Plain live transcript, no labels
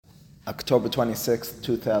October 26th,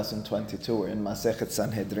 2022. We're in Masechet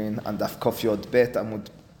Sanhedrin on Daf Kof Yod Bet Amud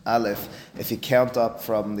Aleph. If you count up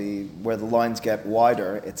from where the lines get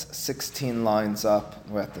wider, it's 16 lines up.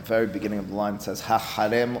 We're at the very beginning of the line. It says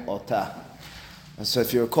Ha-harem Otah. And so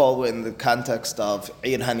if you recall, in the context of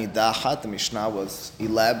Ir Hanidahat, the Mishnah was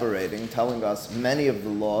elaborating, telling us many of the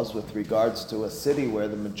laws with regards to a city where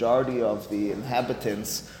the majority of the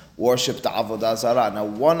inhabitants worshipped Avodah Zarah. Now,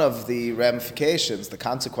 one of the ramifications, the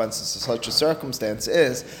consequences of such a circumstance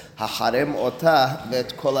is Ha-harem Otah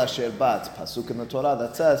vet kol asher bat. Pasuk in the Torah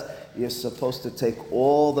that says you're supposed to take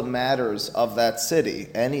all the matters of that city,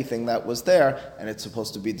 anything that was there, and it's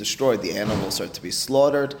supposed to be destroyed. The animals are to be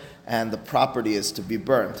slaughtered, and the property is to be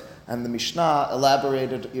burnt. And the Mishnah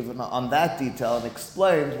elaborated even on that detail and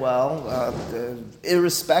explained,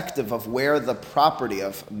 irrespective of where the property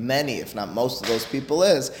of many, if not most of those people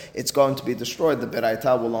is, it's going to be destroyed. The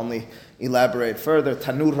Beraita will only elaborate further.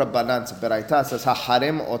 Tanur Rabbanan, Beraita says,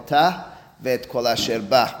 Ha-harem Otah vet kol asher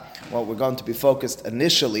ba. Well, we're going to be focused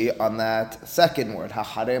initially on that second word,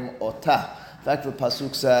 Ha-harem Otah. In fact, the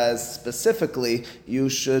Pasuk says specifically, you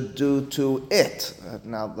should do to it.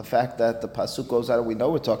 Now, the fact that the Pasuk goes out, we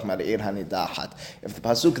know we're talking about Ir Hanidahat. If the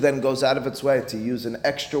Pasuk then goes out of its way to use an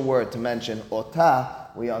extra word to mention Otah,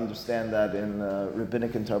 we understand that in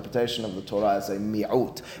rabbinic interpretation of the Torah as a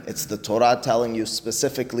mi'ut. It's the Torah telling you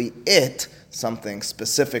specifically it, something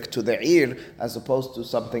specific to the Ir, as opposed to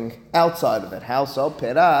something outside of it. How so?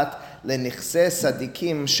 Perat lenichse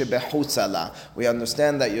sadikim shebechutz. We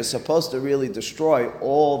understand that you're supposed to really destroy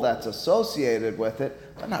all that's associated with it,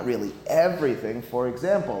 but not really everything. For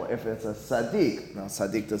example, if it's a tzaddik, now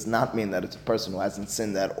tzaddik does not mean that it's a person who hasn't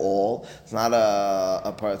sinned at all. It's not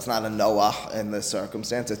it's not a Noah in this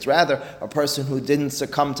circumstance. It's rather a person who didn't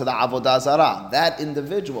succumb to the Avodah Zarah. That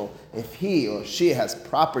individual, if he or she has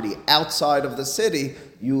property outside of the city,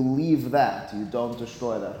 you leave that. You don't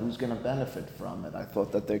destroy that. Who's going to benefit from it? I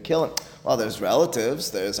thought that they're killing. Well, there's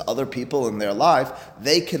relatives. There's other people in their life.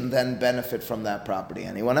 They can then benefit from that property.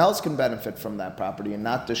 Anyone else can benefit from that property and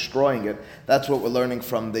not destroying it. That's what we're learning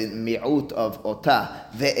from the mi'ut of Otah.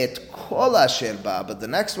 Ve'et kol asher ba. But the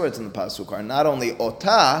next words in the Pasuk are not only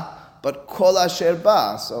Otah, but kol asher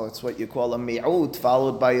ba. So it's what you call a mi'ut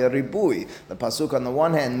followed by a ribui. The Pasuk on the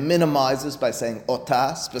one hand minimizes by saying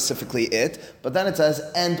Otah, specifically it, but then it says,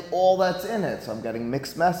 and all that's in it. So I'm getting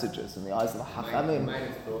mixed messages in the eyes of the Hachamim. Might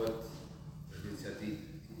have thought it's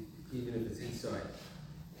even if it's inside.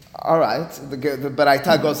 All right, the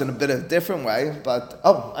Beraita goes in a bit of a different way, but,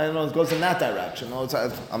 I don't know, it goes in that direction.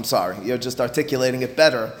 I'm sorry, you're just articulating it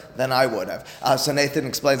better than I would have. So Nathan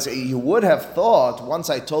explains, you would have thought, once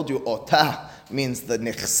I told you Otah means the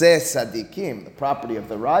nichse sadikim, the property of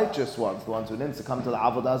the righteous ones, the ones who didn't succumb to the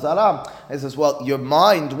Avodah Zarah. He says, well, your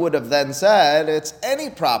mind would have then said, it's any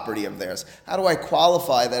property of theirs. How do I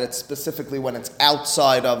qualify that it's specifically when it's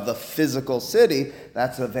outside of the physical city?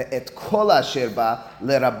 That's ve'et kol asher ba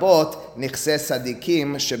lerabot nichse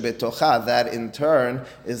sadikim shebetocha. That in turn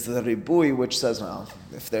is the ribui, which says, well,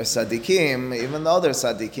 if they're sadikim, even though they're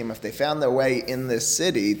sadikim, if they found their way in this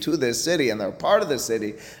city, to this city, and they're part of the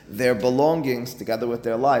city, their belongings, together with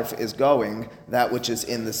their life, is going that which is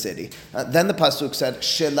in the city. Then the Pasuk said,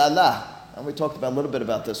 Shelala. And we talked about a little bit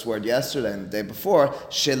about this word yesterday and the day before.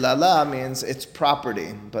 Shelala means it's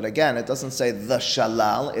property. But again, it doesn't say the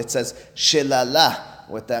shalal. It says Shelala,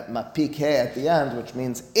 with that mapik he at the end, which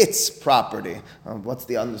means its property. What's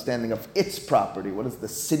the understanding of its property? What is the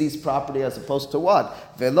city's property as opposed to what?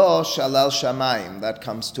 Velo shalal shamayim. That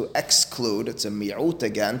comes to exclude, it's a mi'ut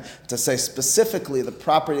again, to say specifically the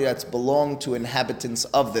property that's belonged to inhabitants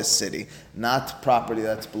of this city, not property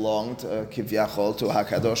that's belonged, kivyachol, to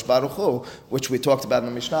HaKadosh Baruch Hu, which we talked about in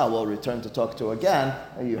the Mishnah. We'll return to talk to again.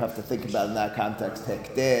 You have to think about in that context,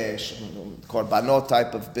 hekdesh, korbanot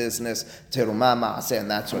type of business, terumah, ma'aseh, and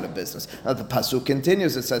that sort of business. Now the Pasuk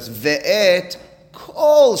continues, it says, ve'et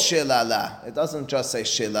kol shelala. It doesn't just say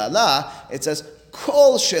shelala, it says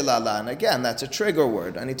kol shelala. And again, that's a trigger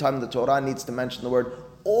word. Anytime the Torah needs to mention the word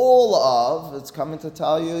all of, it's coming to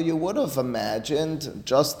tell you, you would have imagined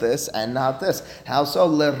just this and not this. How so?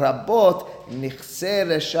 Lerabot nichse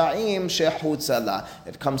reshaim shehutzala.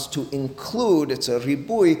 It comes to include, it's a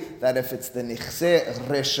ribui, that if it's the nichse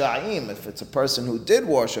reshaim, if it's a person who did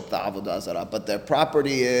worship the Avodah Zarah, but their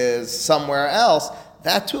property is somewhere else,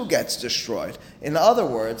 that too gets destroyed. In other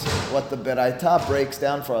words, what the Beraita breaks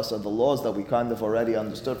down for us are the laws that we kind of already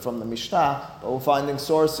understood from the Mishnah, but we're finding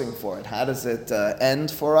sourcing for it. How does it end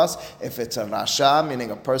for us? If it's a Rasha, meaning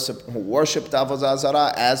a person who worshipped Avodah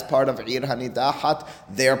Zarah as part of Ir Hanidahat,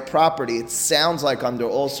 their property, it sounds like under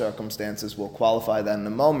all circumstances, we'll qualify that in a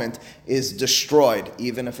moment, is destroyed,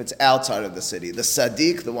 even if it's outside of the city. The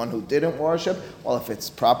Sadiq, the one who didn't worship, well, if it's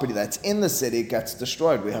property that's in the city, it gets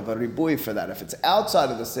destroyed. We have a ribui for that. If it's outside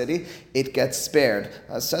of the city, it gets spared.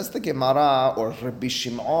 Says the Gemara, or Rabbi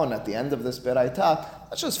Shimon at the end of this Beraita,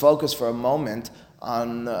 let's just focus for a moment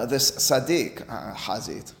on this Sadiq,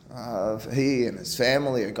 Hazit. He and his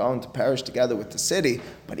family are going to perish together with the city,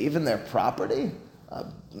 but even their property,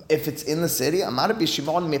 if it's in the city, Amar Rabbi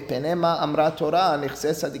Shimon mipenema amra Torah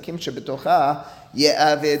nichse sadikim shebetocha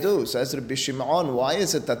ye'avedu. Says Rabbi Shimon, why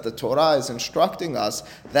is it that the Torah is instructing us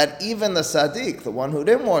that even the Sadiq, the one who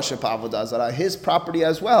didn't worship Avodah Zarah, his property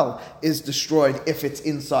as well is destroyed if it's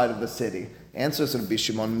inside of the city? Answers Rabbi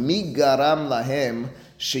Shimon, mi garam lahem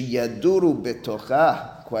sheyaduru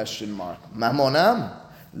betocha? Question mark. Mamonam.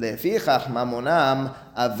 Lefichach mamonam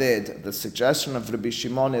aved. The suggestion of Rabbi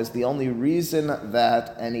Shimon is the only reason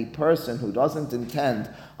that any person who doesn't intend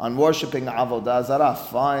on worshipping Avodah Zarah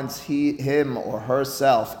finds him or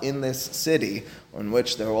herself in this city in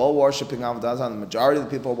which they're all worshipping Avodah Zarah, the majority of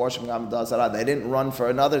the people are worshipping Avodah Zarah, they didn't run for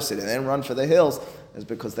another city, they didn't run for the hills, is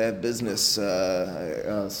because they have business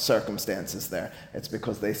circumstances there. It's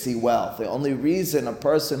because they see wealth. The only reason a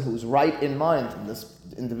person who's right in mind, and this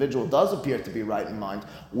individual does appear to be right in mind,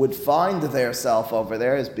 would find their self over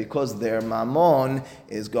there is because their mammon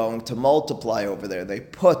is going to multiply over there. They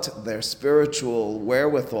put their spiritual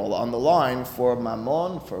wherewithal on the line for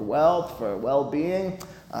mammon, for wealth, for well-being.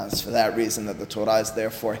 It's for that reason that the Torah is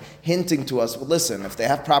therefore hinting to us, well, listen, if they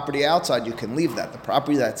have property outside, you can leave that. The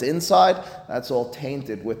property that's inside, that's all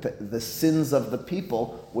tainted with the sins of the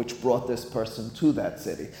people which brought this person to that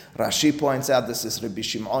city. Rashi points out this is Rabbi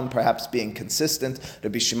Shimon perhaps being consistent.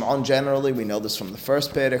 Rabbi Shimon generally, we know this from the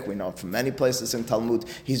first Perek, we know it from many places in Talmud,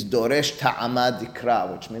 he's Doresh Ta'amad Dikra,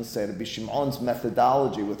 which means say Rabbi Shimon's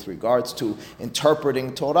methodology with regards to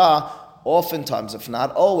interpreting Torah oftentimes, if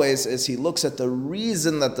not always, is he looks at the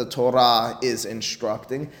reason that the Torah is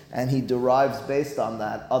instructing, and he derives based on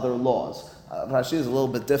that other laws. Rashi is a little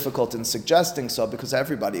bit difficult in suggesting so because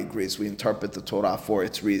everybody agrees we interpret the Torah for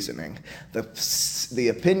its reasoning. The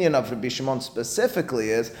opinion of Rabbi Shimon specifically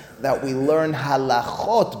is that we learn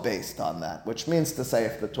halachot based on that, which means to say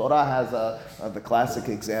if the Torah has the classic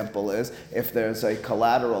example is if there's a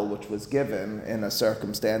collateral which was given in a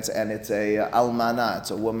circumstance and it's a almana,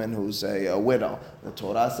 it's a woman who's a widow. The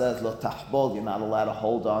Torah says, lo tahbol, you're not allowed to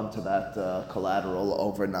hold on to that collateral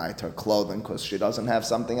overnight, her clothing, because she doesn't have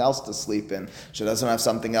something else to sleep in. She doesn't have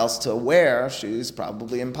something else to wear. She's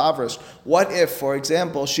probably impoverished. What if, for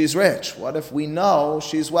example, she's rich? What if we know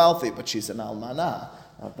she's wealthy, but she's an almanah?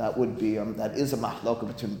 That would be, that is a mahloka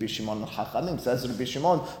between Rabbi Shimon and Chachamim. Says Rabbi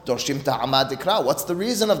Shimon, Dorshim ta'amad dikra. What's the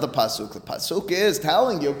reason of the pasuk? The pasuk is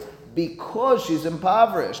telling you, because she's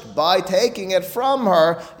impoverished, by taking it from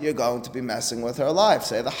her, you're going to be messing with her life.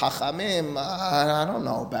 Say the Chachamim, I don't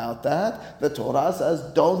know about that. The Torah says,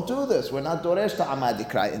 don't do this. We're not Doresh Ta'amad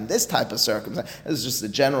Dikra. In this type of circumstance, this is just a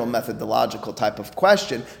general methodological type of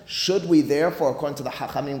question. Should we therefore, according to the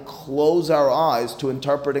Chachamim, close our eyes to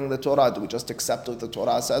interpreting the Torah? Do we just accept what the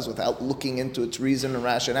Torah says without looking into its reason and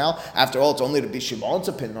rationale? After all, it's only Rabbi Shimon's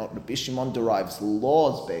opinion. Rabbi Shimon derives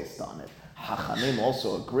laws based on it. Chachamim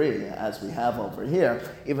also agree, as we have over here,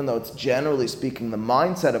 even though it's generally speaking the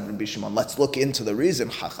mindset of Rabbi Shimon, let's look into the reason.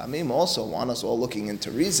 Chachamim also want us all looking into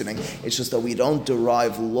reasoning. It's just that we don't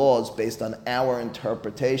derive laws based on our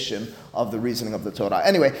interpretation of the reasoning of the Torah.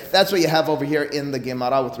 Anyway, that's what you have over here in the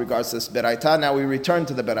Gemara with regards to this Beraita. Now we return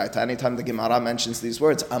to the Beraita. Anytime the Gemara mentions these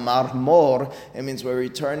words, Amar Mor, it means we're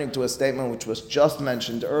returning to a statement which was just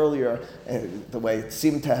mentioned earlier. The way it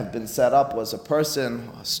seemed to have been set up was a person,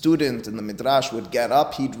 a student in the Midrash would get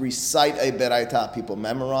up, he'd recite a Beraita. People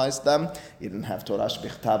memorized them. You didn't have Torah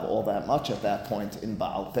Shbichtav all that much at that point in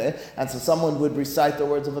Baal Peh. And so someone would recite the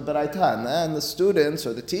words of a Beraita. And then the students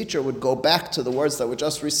or the teacher would go back to the words that were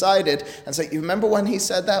just recited and say, you remember when he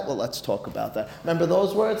said that? Well, let's talk about that. Remember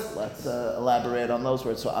those words? Let's elaborate on those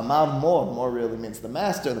words. So Amar Mor really means the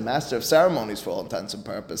master of ceremonies for all intents and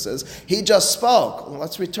purposes. He just spoke. Well,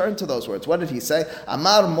 let's return to those words. What did he say?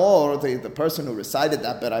 Amar Mor, the person who recited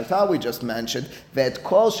that Beraita we just mentioned, Ve'et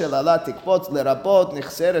kol shelalah tikpot lerabot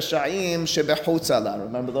nichse resha'im shebechutz ala.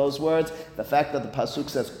 Remember those words? The fact that the pasuk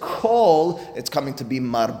says kol, it's coming to be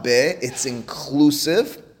marbeh, it's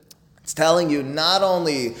inclusive. It's telling you not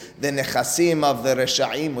only the nechasim of the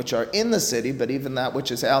Resha'im, which are in the city, but even that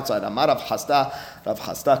which is outside. Amar Rav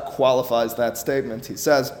Hasda qualifies that statement. He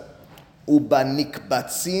says,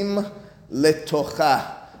 Ubanikbatzim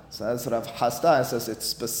letocha. Says Rav Hasda, says it's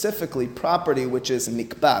specifically property which is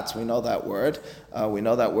nikbatz. We know that word. We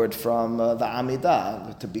know that word from the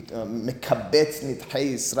Amidah. To be mekabetz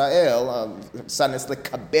nithei Israel. Sanes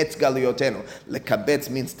lekabetz galiotenu. Lekabetz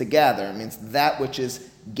means to gather. It means that which is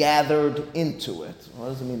gathered into it. What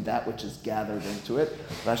does it mean, that which is gathered into it?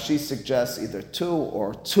 Rashi suggests either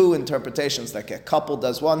two interpretations that get coupled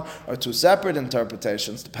as one, or two separate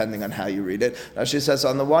interpretations, depending on how you read it. Rashi says,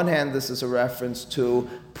 on the one hand, this is a reference to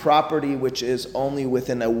property which is only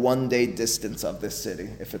within a one-day distance of this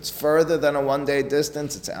city. If it's further than a one-day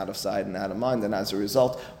distance, it's out of sight and out of mind, and as a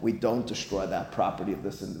result, we don't destroy that property of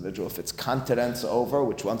this individual. If it's continents over,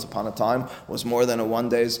 which once upon a time was more than a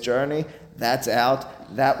one-day's journey, that's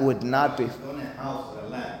out. That would not be.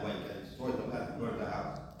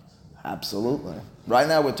 Absolutely. Right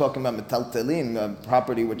now we're talking about metaltelin,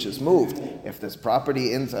 property which is moved. If this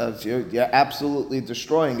property, you're absolutely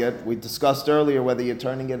destroying it. We discussed earlier whether you're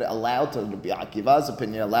turning it allowed to, Rabbi Akiva's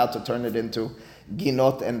opinion, allowed to turn it into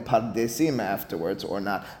ginot and pardesim afterwards or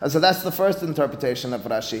not. So that's the first interpretation of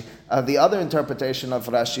Rashi. The other interpretation of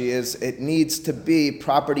Rashi is it needs to be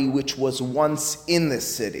property which was once in this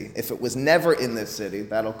city. If it was never in this city,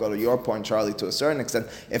 that'll go to your point, Charlie, to a certain extent.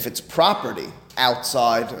 If it's property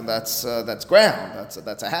outside, that's ground,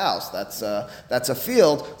 that's a house, that's a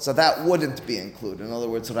field, so that wouldn't be included. In other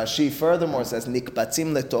words, Rashi furthermore says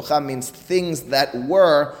nikbatzim letocha means things that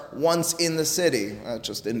were once in the city.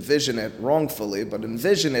 Just envision it wrongfully, but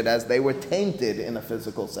envision it as they were tainted in a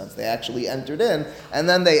physical sense. They actually entered in and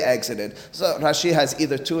then they exited. So Rashi has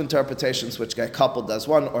either two interpretations which get coupled as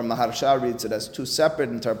one, or Maharsha reads it as two separate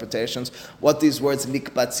interpretations. What these words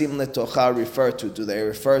nikbatzim letocha refer to? Do they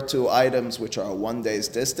refer to items which are a one day's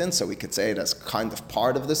distance, so we could say it as kind of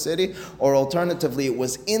part of the city, or alternatively it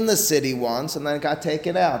was in the city once and then it got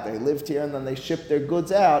taken out. They lived here and then they shipped their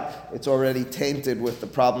goods out. It's already tainted with the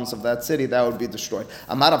problems of that city. That would be destroyed.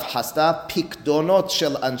 Amar Rav Hasda, pikdonot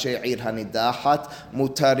shel anshe ir hanidahat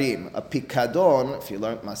mutarim. A pikadon, if you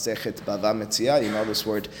learned Masechet Bava Metzia, you know this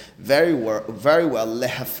word very well.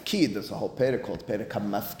 Lehafkid, there's a whole perek called perek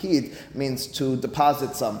hamafkid, means to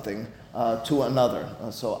deposit something to another.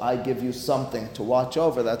 So I give you something to watch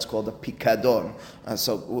over, that's called a pikadon.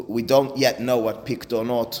 So we don't yet know what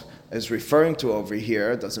pikdonot is referring to over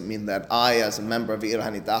here. It doesn't mean that I, as a member of Ir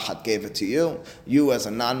Hanidachat, gave it to you. You, as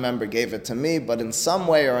a non-member, gave it to me. But in some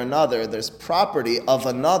way or another, there's property of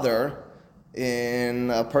another in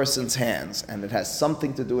a person's hands, and it has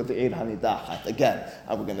something to do with the Ir Hanidachat. Again,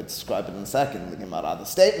 we're going to describe it in a second. The Gemara, the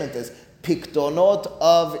statement is, Pikdonot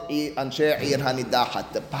of Anshe Ir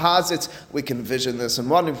Hanidahat, deposits. We can vision this in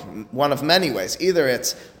one of many ways. Either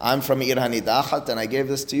it's, I'm from Ir Hanidachat and I gave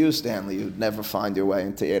this to you, Stanley. You'd never find your way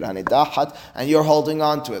into Ir Hanidachat and you're holding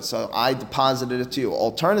on to it. So I deposited it to you.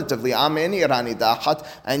 Alternatively, I'm in Ir Hanidachat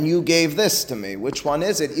and you gave this to me. Which one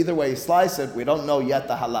is it? Either way you slice it, we don't know yet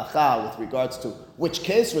the halacha with regards to which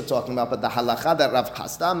case we're talking about, but the halacha that Rav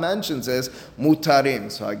Hasda mentions is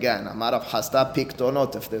mutarim. So again, Amar Rav Hasda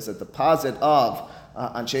pikdonot, if there's a deposit of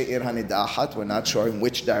anshe ir hanidahat, we're not sure in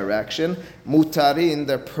which direction, mutarin,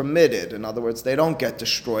 they're permitted. In other words, they don't get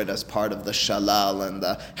destroyed as part of the shalal and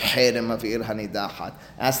the herem of ir hanidahat.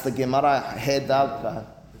 Ask the Gemara,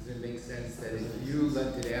 does it make sense that if you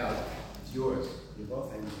lent it out, it's yours? You're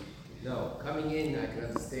both ends. No, coming in, I can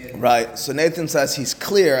understand. Right. So Nathan says he's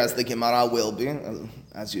clear, as the Gemara will be,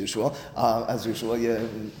 as usual.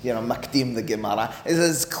 Makdim the Gemara. It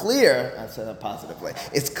says it's clear. I said that positively.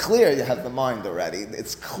 It's clear you have the mind already.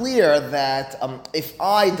 It's clear that if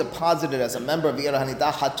I deposited as a member of Ir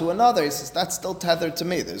Hanidachat to another, he says that's still tethered to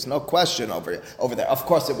me. There's no question over there. Of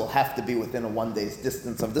course, it will have to be within a one day's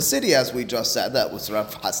distance of the city, as we just said. That was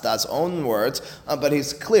Rav Hasda's own words, but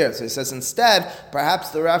he's clear. So he says instead, perhaps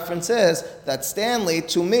the reference is that Stanley,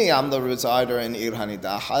 to me, I'm the resider in Ir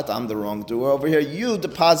Hanidachat. I'm the wrongdoer over here. You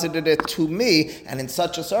deposited it to me, and in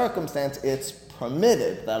such a circumstance, it's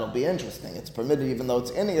permitted. That'll be interesting. It's permitted even though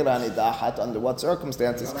it's in Ir Hanidahat. Under what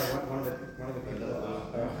circumstances? One of the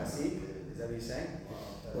Hasid, is that what you're saying?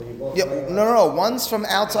 Yeah, no. One's from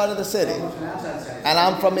outside of the city, and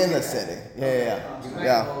I'm from in the city. Yeah.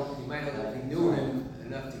 You might have knew him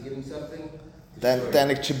enough to give him something. Then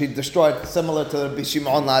it should be destroyed, similar to the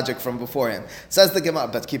Bishimon logic from beforehand. Says the Gemara,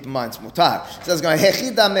 but keep in mind, it's mutar. Says,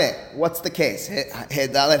 Hechidame, what's the case?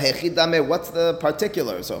 Hechidame, what's the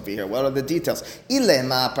particulars over here? What are the details?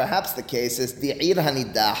 Ilema, perhaps the case is the Ir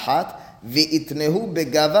Hanidahat, V'itnehu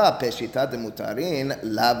begava peshita demutarin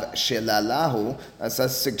lav shelalahu. So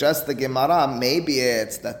suggests the Gemara, maybe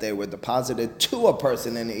it's that they were deposited to a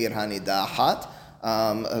person in Ir Hanidahat.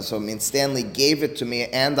 So it means Stanley gave it to me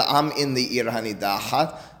and I'm in the Ir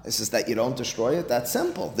Hanidahat. This is that you don't destroy it. That's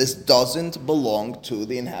simple. This doesn't belong to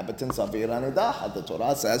the inhabitants of Ir Hanidahat. The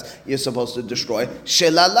Torah says you're supposed to destroy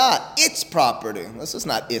Shelala, its property. This is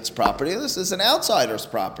not its property. This is an outsider's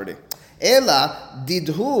property. Ela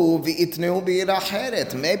didhu v'itneu b'ira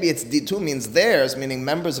acheret. Maybe it's didhu means theirs, meaning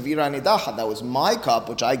members of Ir Hanidahat. That was my cup,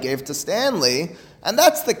 which I gave to Stanley. And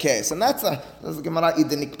that's the case. And that's the Gemara. Id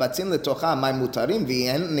nikbatzin letocha may mutarim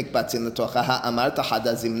v'yen nikbatzin letocha ha'amarta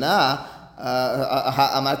hadazimna.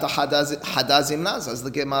 Ha'amarta hadazimna. Says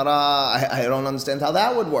the Gemara. I don't understand how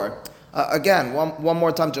that would work. Again, one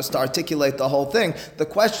more time, just to articulate the whole thing. The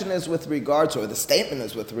question is with regards, or the statement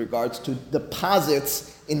is with regards to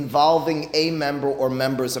deposits involving a member or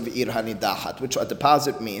members of Ir Hanidahat, which a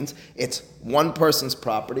deposit means it's one person's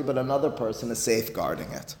property, but another person is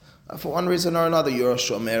safeguarding it. For one reason or another, you're a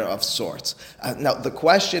shomer of sorts. Now, the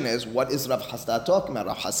question is, what is Rav Hasda talking about?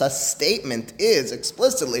 Rav Hasda's statement is,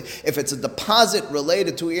 explicitly, if it's a deposit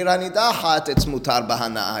related to Ir Hanidahat, it's mutar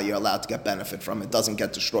bahana'a, you're allowed to get benefit from it, doesn't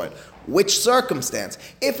get destroyed. Which circumstance?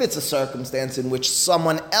 If it's a circumstance in which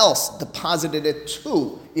someone else deposited it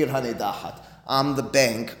to Ir Hanidahat, I'm the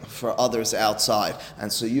bank for others outside.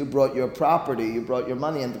 And so you brought your property, you brought your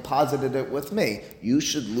money and deposited it with me. You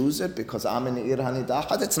should lose it because I'm in Ir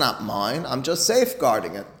Hanidahat. It's not mine. I'm just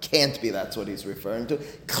safeguarding it. Can't be that's what he's referring to.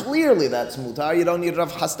 Clearly that's mutar. You don't need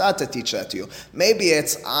Rav Hasda to teach that to you. Maybe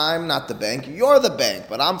it's I'm not the bank, you're the bank,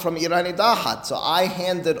 but I'm from Ir Hanidahat. So I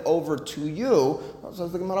hand it over to you. So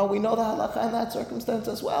the Gemara, we know the halakha in that circumstance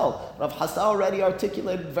as well. Rav Hasda already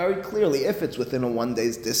articulated very clearly, if it's within a 1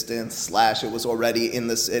 day's distance, / it was already in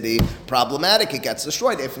the city, problematic, it gets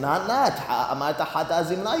destroyed. If not.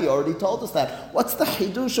 You already told us that. What's the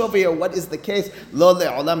hidush over here? What is the case? Lo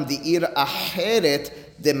le'olam di'ir acheret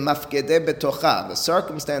de mafkede betocha. The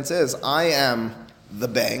circumstance is, I am the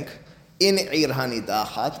bank, in Ir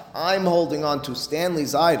Hanidahat, I'm holding on to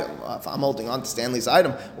Stanley's item. If I'm holding on to Stanley's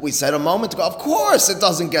item, we said a moment ago, of course it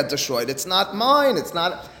doesn't get destroyed. It's not mine. It's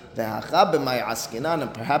not.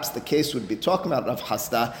 And perhaps the case would be talking about Rav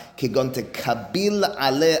Hasda, kigon kabil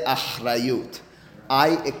ale achrayut. I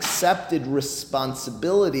accepted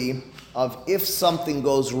responsibility of if something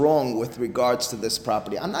goes wrong with regards to this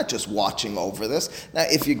property. I'm not just watching over this. Now,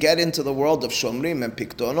 if you get into the world of shomrim and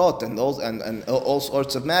piktonot and those and all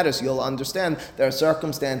sorts of matters, you'll understand there are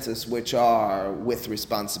circumstances which are with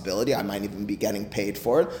responsibility. I might even be getting paid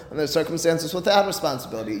for it. And there are circumstances without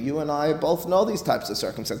responsibility. You and I both know these types of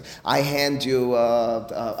circumstances. I hand you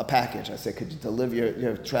a package. I say, could you deliver?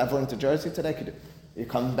 You're traveling to Jersey today? You're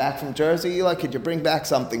coming back from Jersey, could you bring back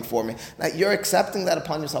something for me? Now, you're accepting that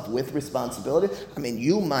upon yourself with responsibility. I mean,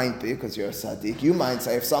 you might be, because you're a Sadiq, you might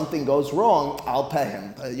say, if something goes wrong, I'll pay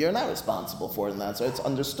him. But you're not responsible for it in that. So it's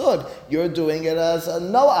understood. You're doing it as a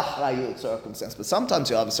no achrayut circumstance. But sometimes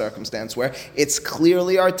you'll have a circumstance where it's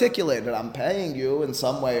clearly articulated. I'm paying you in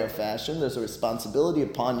some way or fashion. There's a responsibility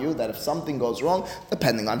upon you that if something goes wrong,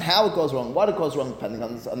 depending on how it goes wrong, what it goes wrong, depending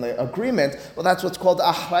on the agreement, well, that's what's called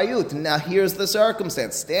achrayut. Now, here's the circumstance.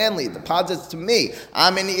 Stanley deposits to me.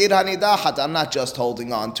 I'm in Ir Hanidahat. I'm not just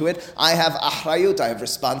holding on to it. I have achrayut. I have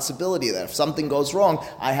responsibility that if something goes wrong,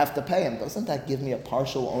 I have to pay him. Doesn't that give me a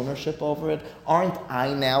partial ownership over it? Aren't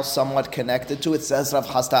I now somewhat connected to it? Says Rav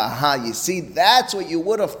Hasda, aha, you see, that's what you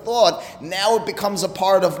would have thought. Now it becomes a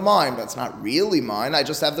part of mine, but it's not really mine. I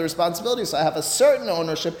just have the responsibility, so I have a certain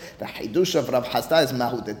ownership. The hidush of Rav Hasda is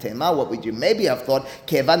mahu de tema. What would you maybe have thought?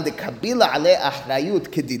 Kevan de kabila ale achrayut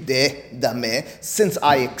kedideh dameh. Since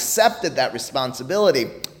I accepted that responsibility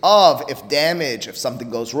of if something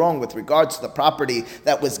goes wrong with regards to the property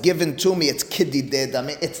that was given to me, it's kidideh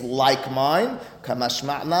dameh, it's like mine.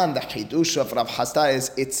 Kamashma'nan, the hidush of Rav Hasda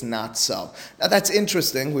is it's not so. Now that's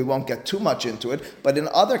interesting. We won't get too much into it, but in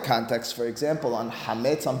other contexts, for example, on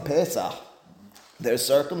Hametz on Pesach, there's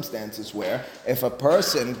circumstances where if a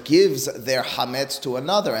person gives their hametz to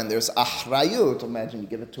another and there's achrayut, imagine you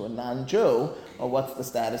give it to a non-Jew, or what's the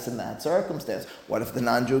status in that circumstance? What if the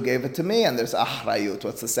non-Jew gave it to me and there's achrayut?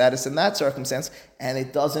 What's the status in that circumstance? And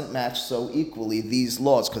it doesn't match so equally these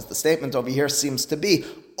laws, because the statement over here seems to be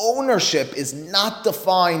ownership is not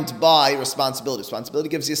defined by responsibility. Responsibility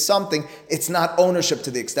gives you something. It's not ownership to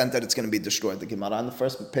the extent that it's going to be destroyed. The Gemara in the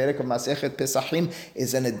first perek of Masechet Pesachim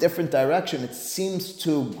is in a different direction. It seems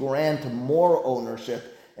to grant more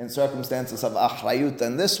ownership in circumstances of achrayut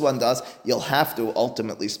than this one does, you'll have to,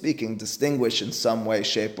 ultimately speaking, distinguish in some way,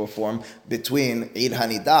 shape, or form between Eid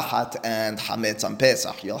Hanidahat and Hametz on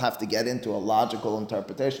Pesach. You'll have to get into a logical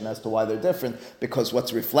interpretation as to why they're different, because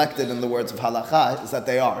what's reflected in the words of halakha is that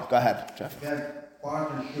they are. Go ahead, Jeff. That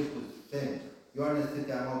partnership with the same. You're in the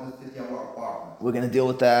city, I'm on the city, I'm our partner. We're going to deal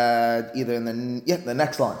with that either in the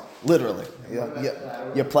next line, literally.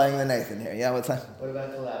 You're playing the Nathan here. Yeah, what's that? What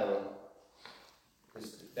about collateral?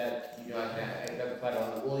 That, I got the collateral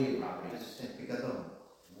on all your properties. Picadon.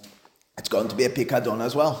 It's going to be a pikadon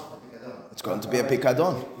as well. It's going to be a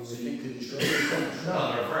pikadon.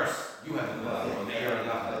 No, the reverse. You have the collateral, they already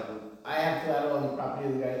got it. I have collateral on the property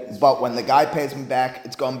of the guy. But when the guy pays me back,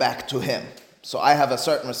 it's going back to him. So I have a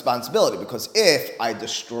certain responsibility, because if I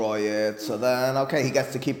destroy it, so then, okay, he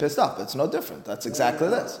gets to keep his stuff. It's no different. That's exactly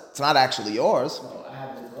this. It's not actually yours. No, I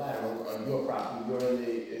have the collateral on your property. You're in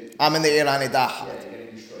the... I'm in the Irani Dah. Yeah, you're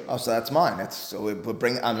getting destroyed. Oh, so that's mine. So we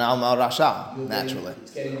bring, I'm now Mal Rasha, naturally.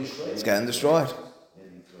 It's getting destroyed. It's getting destroyed.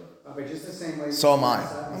 Okay, just the same way. So am I.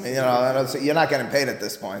 I mean, you're not getting paid at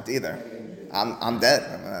this point either. I'm dead.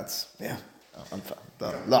 I mean, that's, yeah.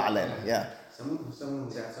 Lo alayna, yeah. Someone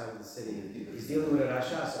who's outside of the city, he's dealing with a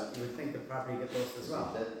rasha, so you would think the property get lost as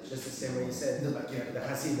well. Just the same way you said, the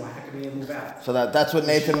Hasid, why how can we move out? So that's what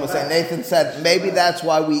Nathan was saying. Nathan said maybe that's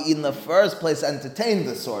why we in the first place entertained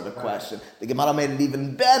this sort of question. The Gemara made it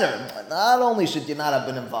even better. Not only should you not have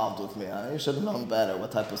been involved with me, you should have known better.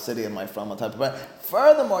 What type of city am I from? What type of...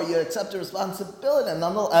 Furthermore, you accept the responsibility, and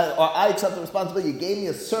or I accept the responsibility. You gave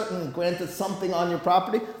me granted something on your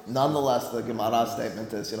property. Nonetheless, the Gemara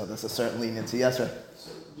statement is, there's a certain leniency. Yes, sir.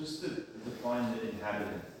 So just to define the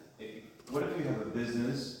inhabitant, what if you have a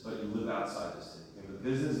business but you live outside the city? You have a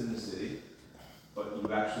business in the city, but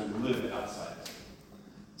you actually live outside the city.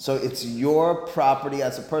 So it's your property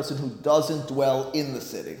as a person who doesn't dwell in the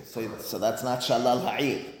city. So that's not Shalal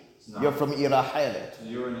Ha'id. You're from Ira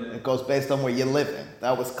Hayret. It goes based on where you're living.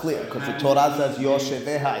 That was clear, because the Torah says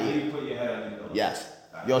Yosheveh Ha'id. You put your head on your pillow. Yes.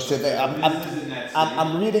 Yosheveh.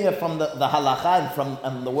 I'm reading it from the halakha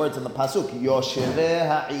and the words in the pasuk. Yosheveh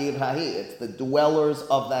ha'ir hahi. It's the dwellers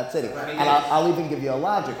of that city. And I'll even give you a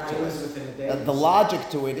logic to it. The logic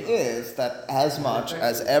to it is that as much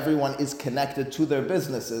as everyone is connected to their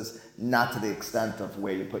businesses, not to the extent of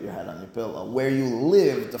where you put your head on your pillow. Where you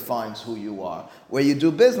live defines who you are. Where you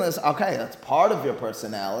do business, okay, that's part of your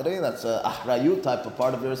personality. That's a ahrayut type of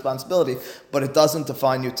part of your responsibility, but it doesn't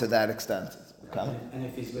define you to that extent. Okay. And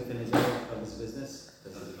if he's within his area of his business,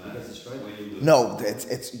 does it get destroyed? No,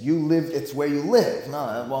 it's you live. It's where you live.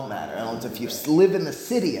 No, it won't matter. If you live in the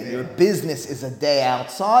city and your business is a day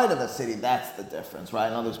outside of the city, that's the difference, right?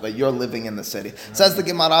 In other words, but you're living in the city. Says the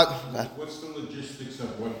Gemara. What's the logistics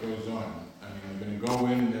of what goes on? I mean, they're going to go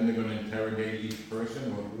in, and then they're going to interrogate each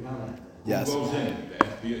person, or Yes. who goes in?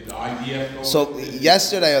 The IDF goes So in?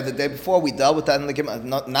 yesterday or the day before, we dealt with that in the Gemara.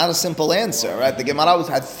 Not a simple answer, right? The Gemara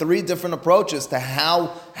had three different approaches to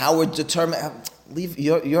how we're determined.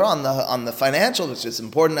 You're on the financial, which is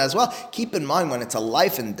important as well. Keep in mind, when it's a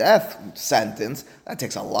life and death sentence, that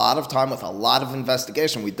takes a lot of time with a lot of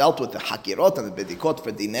investigation. We dealt with the hakirot and the bedikot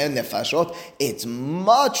for dinei nefashot. It's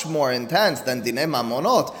much more intense than dinei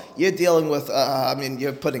mamonot. You're dealing with,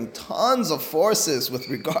 you're putting tons of forces with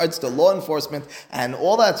regards to law enforcement and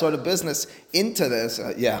all that sort of business into this.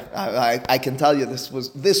 I can tell you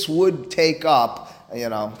this would take up.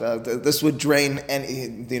 This would drain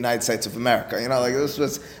the United States of America. This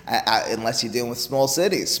was, unless you're dealing with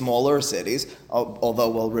smaller cities, although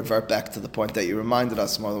we'll revert back to the point that you reminded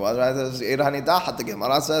us more. The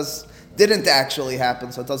Gemara says didn't actually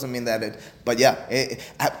happen, so it doesn't mean that it, but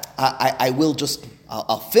I will just,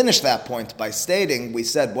 I'll finish that point by stating, we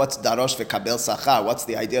said, what's darosh v'kabel sachar? What's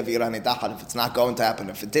the idea of irani dachat? If it's not going to happen,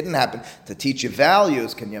 if it didn't happen, to teach you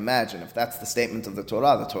values, can you imagine? If that's the statement of the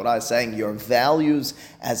Torah is saying your values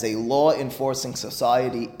as a law-enforcing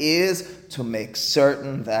society is to make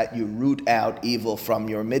certain that you root out evil from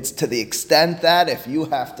your midst, to the extent that if you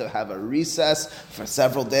have to have a recess for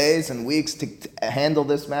several days and weeks to handle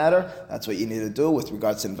this matter, that's what you need to do with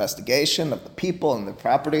regards to investigation of the people and the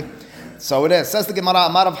property. So it is. Says the Gemara,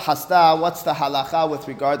 Amar of Hasta, what's the halacha with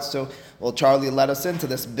regards to, well, Charlie led us into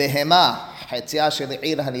this, Behema, Hetzia shel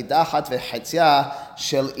ir hanidachat ve'hetzia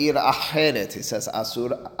shel ir acheret. He says,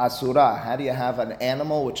 Asura. How do you have an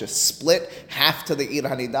animal which is split, half to the ir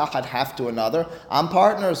hanidachat, half to another? I'm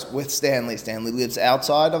partners with Stanley. Stanley lives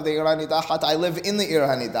outside of the ir hanidachat. I live in the ir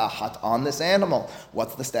hanidachat on this animal.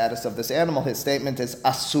 What's the status of this animal? His statement is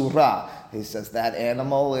Asura. He says that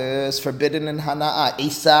animal is forbidden in Hana'ah.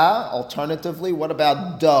 Isa, alternatively, what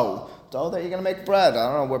about doe? Dough that you're going to make bread.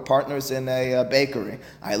 I don't know, we're partners in a bakery.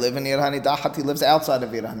 I live in Ir Hanidahat, he lives outside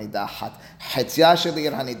of Ir Hanidahat. Chetzia shel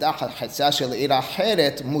Ir Hanidahat, chetzia shel Ir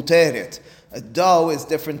Acheret muteret. A dough is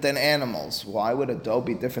different than animals. Why would a dough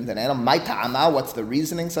be different than animals? My ta'ama, what's the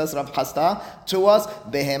reasoning, says Rav Chasta to us?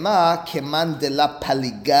 Behema keman de la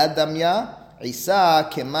paligadamya. Isa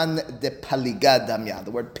keman de paligadamya.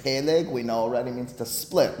 The word peleg, we know already, means to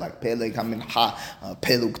split. Like peleg haminha,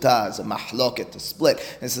 pelugta is a mahloket, to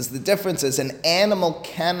split. This is the difference is an animal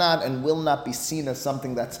cannot and will not be seen as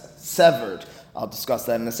something that's severed. I'll discuss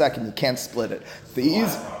that in a second. You can't split it.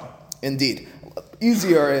 Indeed.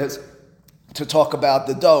 Easier is to talk about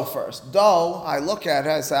the dough first. Dough, I look at it,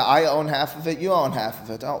 I say, I own half of it, you own half of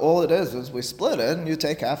it. All it is we split it, and you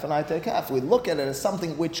take half and I take half. We look at it as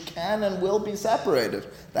something which can and will be separated.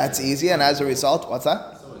 That's easy, and as a result, what's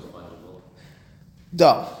that? So it's fungible.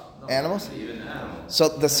 Dough. Animals? Even animals. So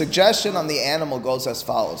the suggestion on the animal goes as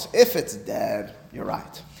follows. If it's dead, you're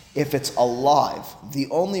right. If it's alive, the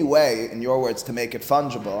only way, in your words, to make it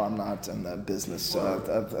fungible, I'm not in the business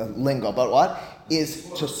lingo, but what? Is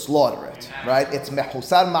to slaughter it, right? It's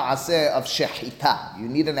mehusar ma'aseh of shehita. You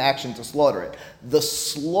need an action to slaughter it. The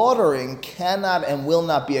slaughtering cannot and will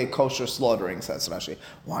not be a kosher slaughtering, says Rashi.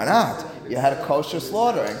 Why not? You had a kosher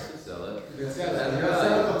slaughtering. Sell it. You can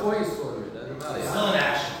sell it before you slaughter it. Doesn't matter. It's still an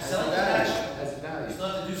action. Selling is an action. Has value. You still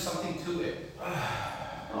have to do something to it.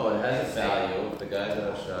 Oh, it has a value. The guys that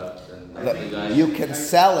are shot and the guys. You can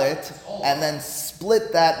sell it and then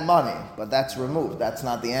split that money, but that's removed. That's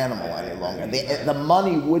not the animal any longer. The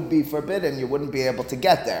money would be forbidden. You wouldn't be able to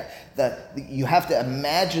get there. You have to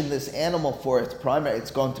imagine this animal for its primary.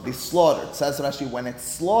 It's going to be slaughtered. It says Rashi, when it's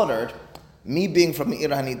slaughtered, me being from Ir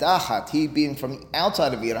Hanidachat, he being from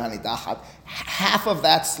outside of Ir Hanidachat, half of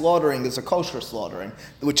that slaughtering is a kosher slaughtering,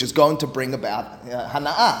 which is going to bring about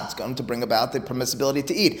hana'ah. It's going to bring about the permissibility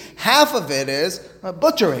to eat. Half of it is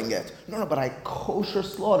butchering it. No, but I kosher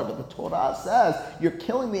slaughter. But the Torah says you're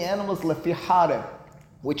killing the animals lefi harem,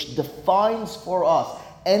 which defines for us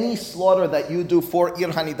any slaughter that you do for Ir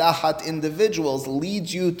Hanidahat individuals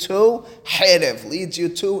leads you to herev, leads you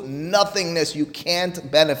to nothingness. You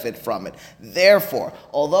can't benefit from it. Therefore,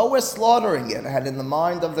 although we're slaughtering it, and in the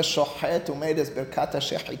mind of the shochet who made his birkat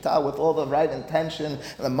shechita with all the right intention and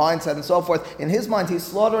the mindset and so forth, in his mind he's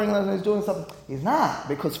slaughtering and he's doing something. He's not,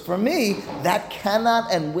 because for me, that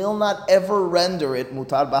cannot and will not ever render it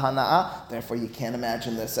mutar b'hana'ah. Therefore, you can't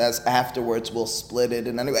imagine this as afterwards we'll split it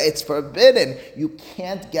in any way. It's forbidden. You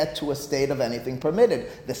can't get to a state of anything permitted.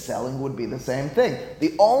 The selling would be the same thing.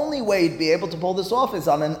 The only way you'd be able to pull this off is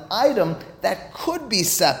on an item that could be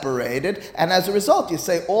separated, and as a result, you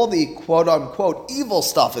say all the quote-unquote evil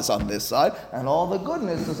stuff is on this side, and all the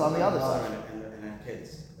goodness is on the other side. And our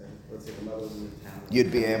kids. Let's say the mother was in the town.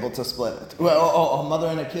 You'd be able to split it. Well, a mother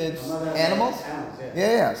and a kid's animals? Animals, yeah.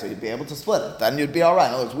 Yeah, so you'd be able to split it. Then you'd be all right.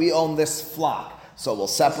 In other words, we own this flock, so we'll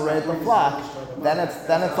separate the flock. Then it's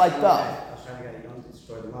like dough. I was trying to get you don't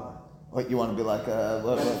destroy the mother. What, you want to be like a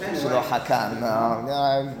hakan?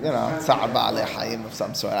 Sa'ab alei hayim of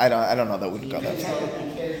some sort. I don't know that we'd go that far.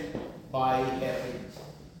 Buy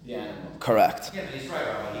the animal. Correct. Yeah, but he's right,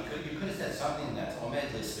 Rabbi. You could have said something that's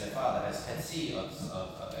omed l'srefa, that has hetzi of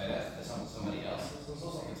somebody else. It's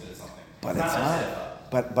also considered something. But it's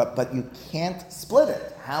not. But you can't split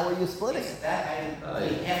it. How are you splitting it? That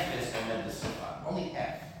only half is omed l'srefa. Only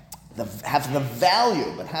half. Half of the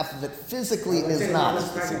value, but half of it physically is not, is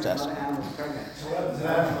the suggestion.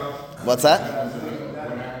 What's that?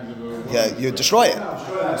 Yeah, you destroy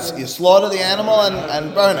it. You slaughter the animal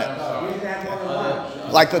and burn it.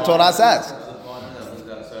 Like the Torah says.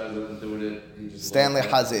 Stanley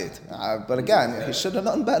Hazid. But again, he should have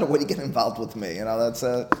done better. What do you get involved with me? That's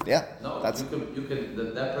yeah. No, that's you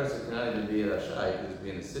can. That person cannot even be a Rashai. He could be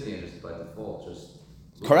in the city and just by default just.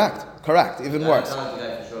 correct. Even worse.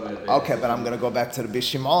 Okay, Okay, but I'm going to go back to the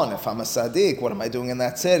Bishimon. If I'm a Sadiq, what am I doing in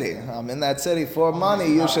that city? I'm in that city for money.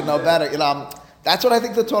 You should know better. That's what I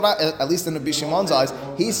think the Torah, at least in the Bishimon's eyes,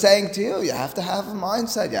 he's saying to you, you have to have a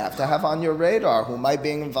mindset. You have to have on your radar, who am I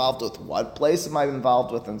being involved with? What place am I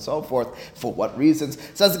involved with? And so forth. For what reasons?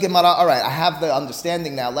 Says the Gemara, all right, I have the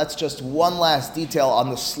understanding now. Let's just one last detail on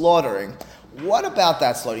the slaughtering. What about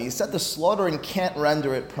that slaughtering? You said the slaughtering can't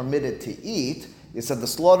render it permitted to eat. You said the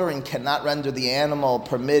slaughtering cannot render the animal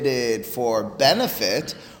permitted for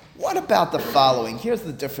benefit. What about the following? Here's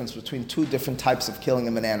the difference between two different types of killing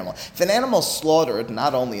of an animal. If an animal is slaughtered,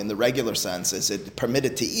 not only in the regular sense is it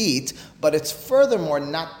permitted to eat, but it's furthermore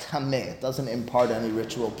not tameh. It doesn't impart any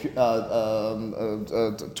ritual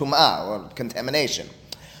tum'ah or contamination.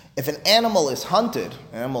 If an animal is hunted,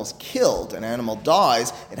 an animal is killed, an animal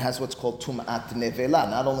dies, it has what's called tum'at nevela.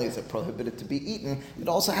 Not only is it prohibited to be eaten, it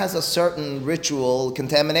also has a certain ritual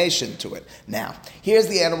contamination to it. Now, here's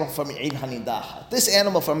the animal from Ir Hanidahat. This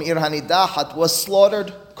animal from Ir Hanidahat was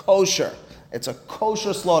slaughtered kosher. It's a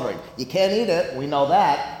kosher slaughtering. You can't eat it. We know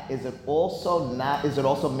that. Is it also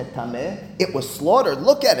mitameh? It was slaughtered.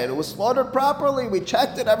 Look at it. It was slaughtered properly. We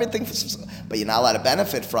checked it. Everything. But you're not allowed to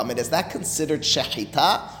benefit from it. Is that considered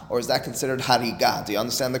shechita or is that considered harigah? Do you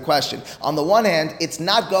understand the question? On the one hand, it's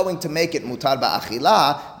not going to make it mutar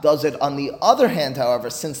ba'achila. Does it? On the other hand, however,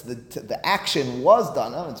 since the action was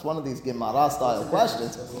done, it's one of these Gemara style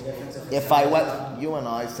questions. If I went, you and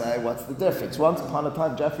I say, what's the difference? Once upon a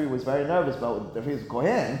time, Jeffrey was very nervous about if he's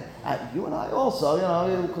Kohen. You and I also,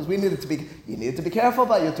 because you needed to be careful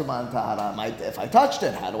about your Tumah and Tahara. If I touched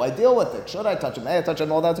it, how do I deal with it? Should I touch it? May I touch it?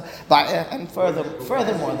 And all that. And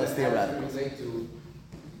furthermore, that's theoretical. Relate to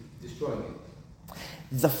destroying it.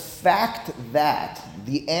 The fact that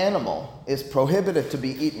the animal is prohibited to be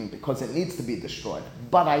eaten because it needs to be destroyed,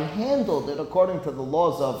 but I handled it according to the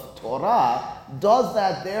laws of Torah, does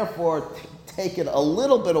that therefore take it a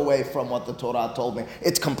little bit away from what the Torah told me?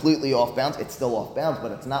 It's completely off bounds. It's still off bounds,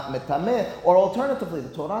 but it's not mitameh. Or alternatively, the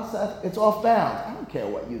Torah said it's off bounds. I don't care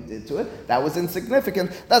what you did to it. That was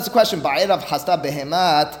insignificant. That's the question. Ba'irav hasta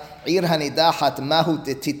behemat ir hanidahat mahu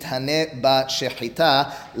titane ba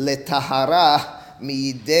shechita letahara.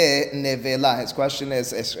 His question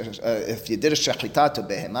is, if you did a shechita to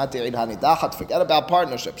behemat ir hanidahat, forget about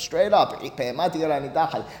partnership. Straight up, behemat ir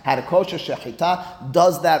hanidahat had a kosher shechita.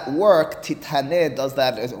 Does that work? Titane, does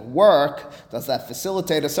that work? Does that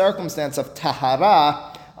facilitate a circumstance of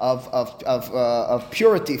tahara? Of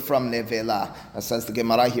purity from nevela. As says the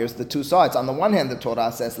Gemara, here's the two sides. On the one hand, the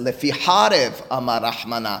Torah says lefi harev amar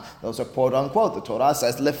rahmana. Those are quote unquote. The Torah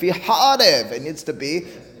says lefi harev. It needs to be.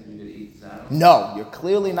 No, you're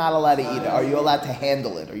clearly not allowed to eat it. Are you allowed to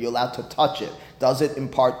handle it? Are you allowed to touch it? Does it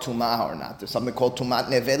impart tumah or not? There's something called tumat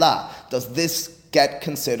nevela. Does this get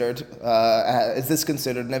considered? Is this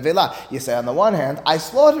considered nevela? You say on the one hand, I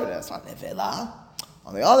slaughtered it. It's not nevela.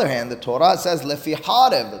 On the other hand, the Torah says lefi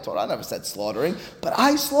harev. The Torah never said slaughtering, but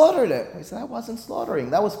I slaughtered it. We say that wasn't slaughtering.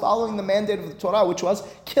 That was following the mandate of the Torah, which was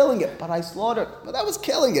killing it. But I slaughtered. But that was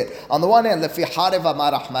killing it. On the one hand, lefi harev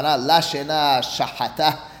amar rahmana la shena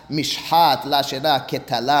shahata. Mishhat la shena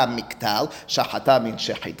ketala miktal. Shahata means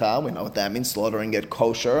shechita. We know what that means, slaughtering it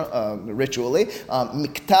kosher, ritually.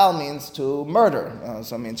 Miktal means to murder.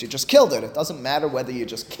 So it means you just killed it. It doesn't matter whether you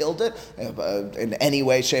just killed it in any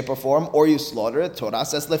way, shape, or form, or you slaughtered it. Torah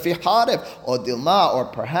says lefi harev, or dilma, or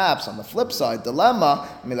perhaps on the flip side, dilemma,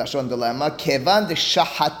 milashon dilemma, kevan de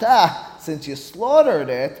shahata, since you slaughtered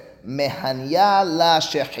it, mehanya la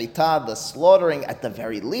shechita, the slaughtering at the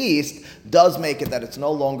very least does make it that it's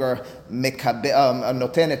no longer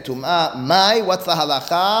notenet tum'ah. Mai, what's the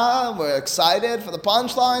halacha? We're excited for the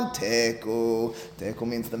punchline. Teku. Teku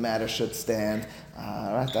means the matter should stand.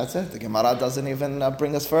 All right, that's it. The Gemara doesn't even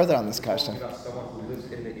bring us further on this question. Someone who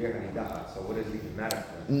lives in the Ir Hanidahat, so what does it even matter?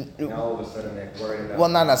 Now all of a sudden they're worried about. Well,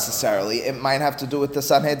 not necessarily. It might have to do with the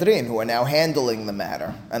Sanhedrin, who are now handling the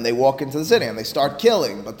matter, and they walk into the city and they start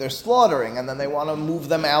killing, but they're slaughtering, and then they want to move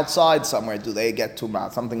them outside somewhere. Do they get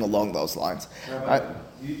tumah? Something along those lines.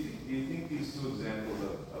 Do you think these two examples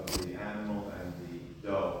of the animal and the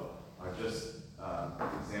doe are just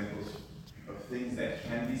examples of things that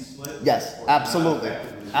can be split? Yes, or absolutely. not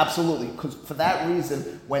effectively? Absolutely. Because for that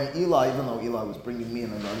reason, when Eli, even though Eli was bringing me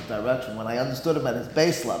in another direction, when I understood him at his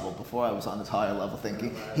base level, before I was on his higher level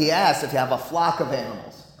thinking, he asked if you have a flock of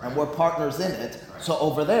animals, and we're partners in it, so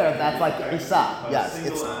over there, that's like Isa. Yes,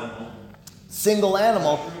 it's single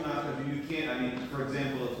animal. You can't, for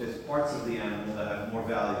example, if there's parts of the animal that have more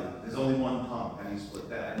value, there's only one pump, and you split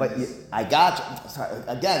that. But I got you. Sorry,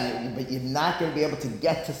 again, but you're not going to be able to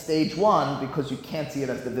get to stage one because you can't see it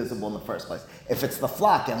as divisible in the first place. If it's the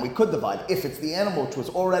flock, and we could divide. If it's the animal which was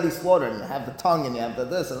already slaughtered, and you have the tongue, and you have the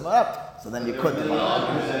this, and so then you could divide.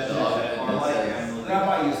 How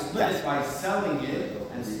about you split it by selling it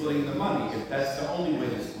and splitting the money, if that's the only way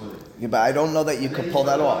to split it? Yeah, but I don't know that you could pull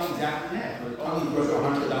that off. Exactly that, but only worth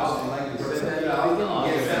 $100, like you said.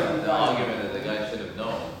 The argument that the guy should have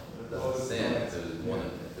known doesn't stand if it was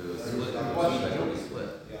split. It was split.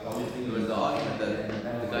 It was the argument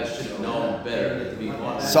that the guy should have known better than to be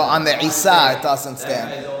one. So on the Isa, it doesn't That stand.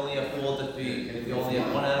 guy's only a fault if he only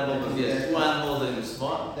have one animal, but if he has two animals and he was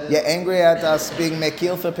smart. You're angry at us being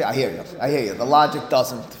mekil for people. I hear you. The logic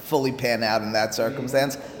doesn't fully pan out in that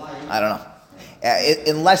circumstance. I don't know.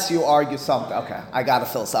 Unless you argue something. Okay, I got a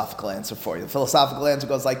philosophical answer for you. The philosophical answer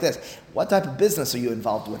goes like this. What type of business are you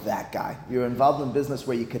involved with that guy? You're involved in business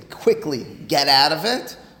where you could quickly get out of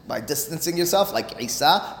it by distancing yourself, like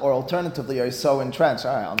Isa, or alternatively, are you so entrenched?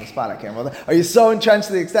 All right, on the spot, I can't remember. Are you so entrenched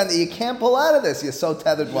to the extent that you can't pull out of this? You're so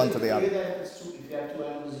tethered one to the other. If you have two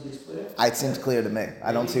animals, you split it? It seems clear to me.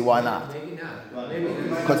 I don't see why not. Maybe not.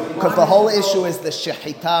 Because the whole issue is the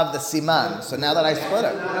shehita of the siman. So now that I split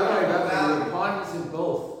it. Your partner's in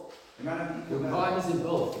both. Your partner's in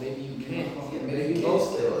both. Maybe you can't. Maybe you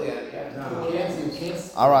both do it. You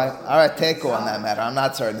can't. All right, take on that matter. I'm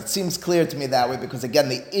not certain. It seems clear to me that way because, again,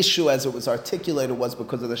 the issue as it was articulated was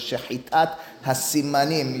because of the shehitat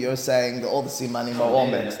hasimanim. You're saying that all the simanim are all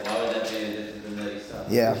mixed. Why would that be any different than the Isa?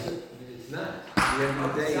 Yeah. It's not. At the end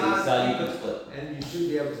of the day, Isa you could split. and you should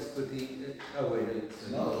be able to split the. Oh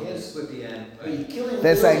wait, no, you can't split the end.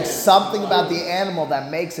 They're saying something about the animal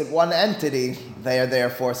that makes it one entity. They are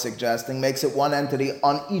therefore suggesting makes it one entity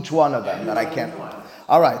on each one of them that I can't.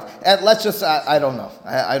 All right, and let's just. I don't know.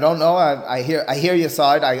 I don't know. I hear your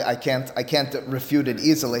side. I can't refute it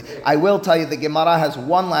easily. I will tell you the Gemara has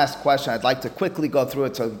one last question. I'd like to quickly go through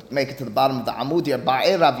it to make it to the bottom of the Amud here.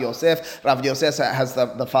 Ba'e Rav Yosef. Rav Yosef has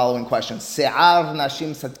the following question: Se'ar nashim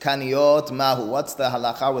sadkaniot mahu. What's the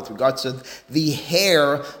halacha with regards to the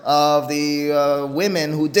hair of the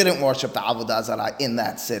women who didn't worship the Avodah Zarah in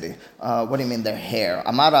that city? What do you mean their hair?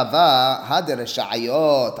 Amar Rava hader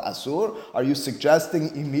sha'ayot asur. Are you suggesting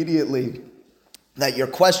immediately that your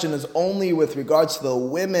question is only with regards to the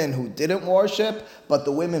women who didn't worship, but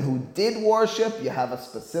the women who did worship, you have a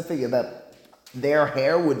specific that their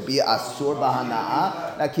hair would be asur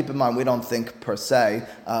b'hana'ah? Now keep in mind, we don't think per se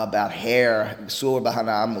about hair, asur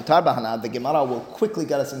b'hana'ah, mutar b'hana'ah. The Gemara will quickly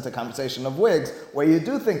get us into a conversation of wigs, where you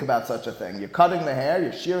do think about such a thing. You're cutting the hair,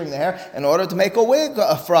 you're shearing the hair in order to make a wig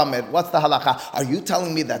from it. What's the halakha? Are you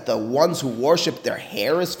telling me that the ones who worship their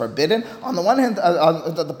hair is forbidden? On the one hand,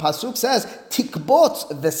 the pasuk says, tikbot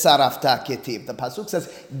v'sarafta ketiv. The pasuk says,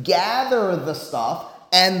 gather the stuff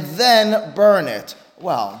and then burn it.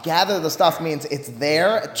 Well, gather the stuff means it's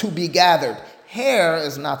there to be gathered. Hair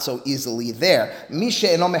is not so easily there. When it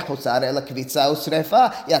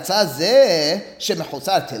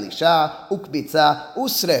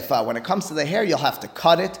comes to the hair, you'll have to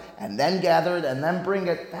cut it and then gather it and then bring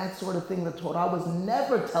it. That sort of thing the Torah was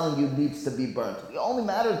never telling you needs to be burnt. The only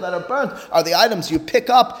matters that are burnt are the items you pick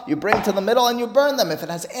up, you bring to the middle, and you burn them. If it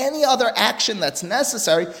has any other action that's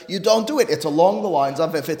necessary, you don't do it. It's along the lines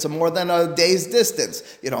of if it's more than a day's distance,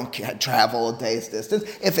 you don't travel a day's distance.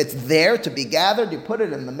 If it's there to be gathered, you put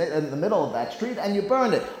it in the middle of that street and you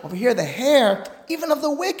burn it. Over here, the hair, even of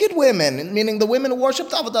the wicked women, meaning the women who worship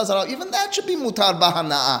Avodah Zarah, even that should be mutar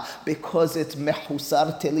b'hana'ah because it's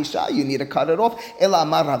mehusar telisha. You need to cut it off. Ela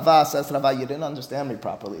amar Rava, says Rava, you didn't understand me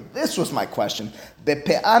properly. This was my question.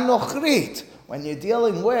 Bepe'ah nochrit, when you're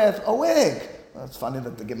dealing with a wig. Well, it's funny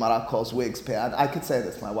that the Gemara calls wigs pe'ah. I could say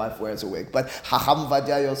this, my wife wears a wig. But Chacham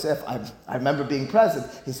Vadia Yosef, I remember being present.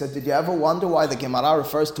 He said, did you ever wonder why the Gemara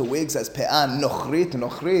refers to wigs as pe'ah nochrit?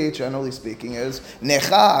 Nochrit, generally speaking, is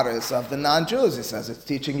nechar, is of the non-Jews. He says it's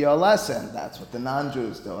teaching you a lesson. That's what the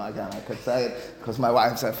non-Jews do. Again, I could say it because my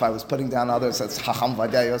wife said if I was putting down others, it's Chacham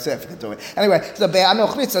Vadia Yosef. You could do it. Anyway, so pe'ah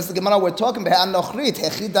nochrit, says the Gemara, we're talking pe'ah nochrit,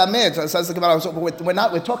 hechidameh, says the Gemara,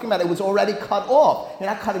 we're talking about it was already cut off. You're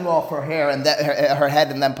not cutting off her hair and her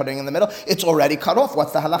head and then putting it in the middle. It's already cut off.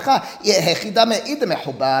 What's the halacha?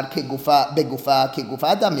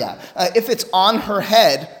 If it's on her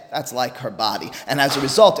head, that's like her body. And as a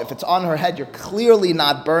result, if it's on her head, you're clearly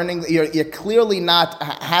not burning, you're clearly not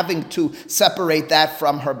having to separate that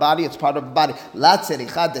from her body. It's part of the body.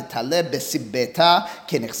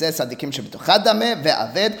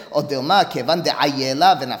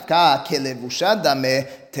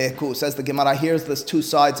 Says the Gemara, here's this two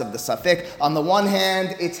sides of the safek. On the one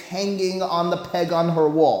hand, it's hanging on the peg on her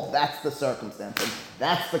wall. That's the circumstance.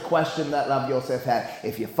 That's the question that Rav Yosef had.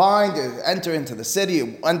 If you enter into the city,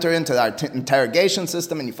 you enter into our interrogation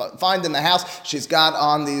system, and you find in the house, she's got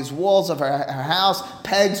on these walls of her house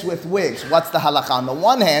pegs with wigs. What's the halakha? On the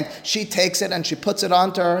one hand, she takes it and she puts it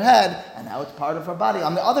onto her head, and now it's part of her body.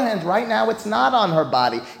 On the other hand, right now, it's not on her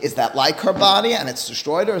body. Is that like her body and it's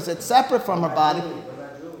destroyed, or is it separate from her body?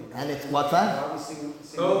 And it's what's that?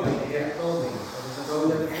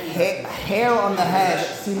 Hair on the head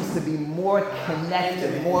seems to be more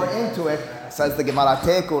connected, more into it. Says the Gemara,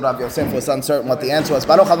 Teku, Rav Yosef was uncertain what the answer was.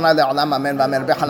 Baruch Adonai le'olam, amen v'amen.